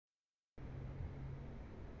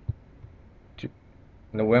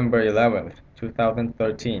November 11th,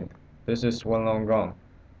 2013. This is Wen Long Gong.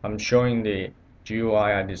 I'm showing the GUI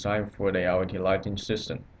I designed for the LED lighting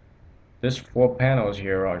system. These 4 panels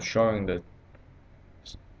here are showing the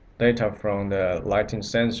data from the lighting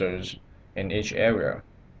sensors in each area.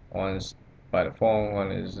 One is by the phone,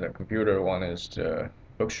 one is the computer, one is the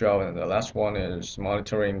bookshelf, and the last one is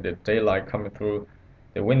monitoring the daylight coming through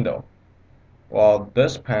the window. While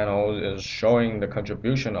this panel is showing the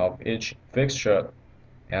contribution of each fixture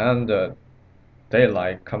and the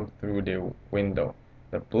daylight come through the window.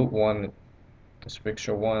 The blue one is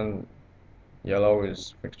fixture 1, yellow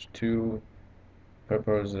is fixture 2,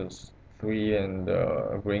 purple is 3, and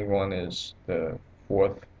the green one is the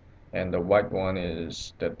 4th, and the white one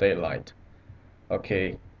is the daylight.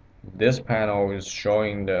 Okay, this panel is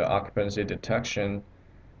showing the occupancy detection.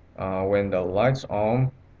 When the light's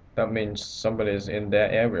on, that means somebody is in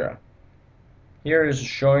that area. Here is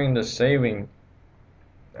showing the saving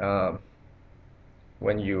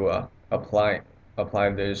when you apply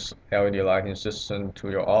this LED lighting system to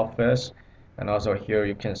your office, and also here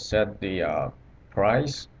you can set the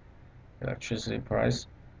price, electricity price.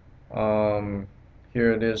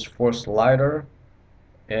 Here it is for slider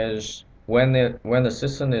is when the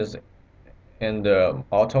system is in the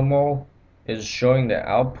auto mode, is showing the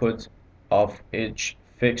output of each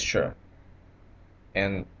fixture,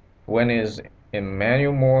 and when it is in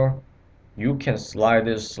manual mode, you can slide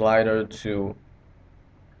this slider to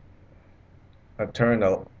turn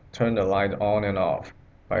the light on and off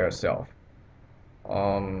by yourself.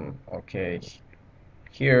 Okay,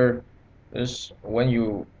 here is when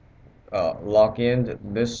you log in,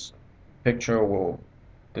 this picture will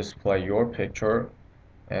display your picture,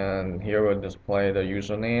 and here will display the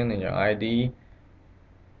username and your ID.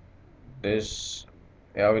 This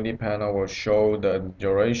LED panel will show the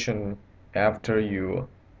duration after you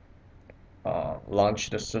launch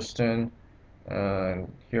the system,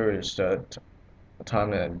 and here is the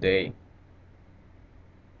time and day.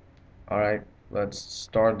 Alright, let's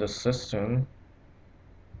start the system.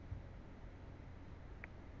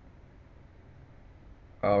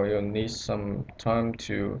 You'll need some time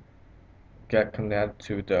to get connected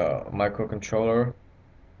to the microcontroller.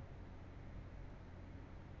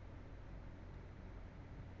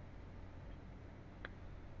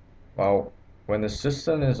 Well, when the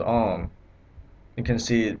system is on, you can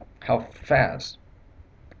see how fast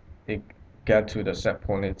it get to the set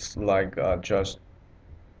point. It's like just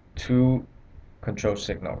 2 control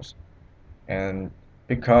signals, and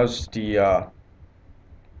because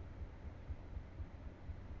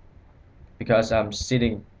I'm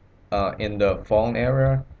sitting in the phone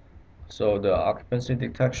area, so the occupancy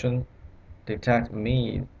detection detect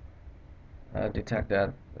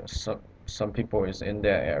that some people is in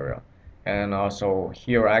that area, and also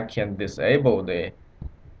here I can disable the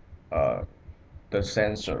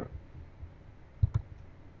sensor.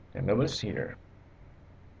 And notice here,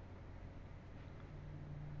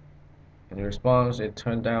 in response, it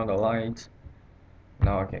turned down the light.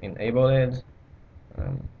 Now I can enable it,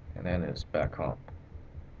 and then it's back on.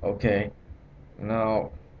 Okay,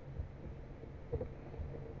 now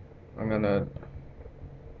I'm gonna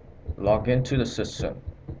log into the system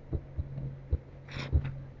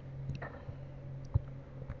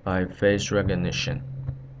by face recognition.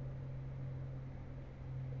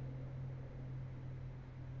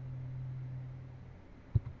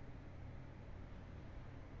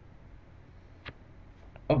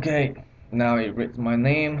 Okay, now it reads my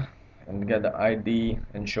name and get the ID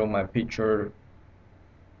and show my picture.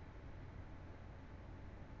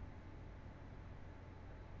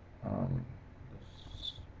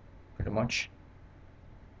 Pretty much.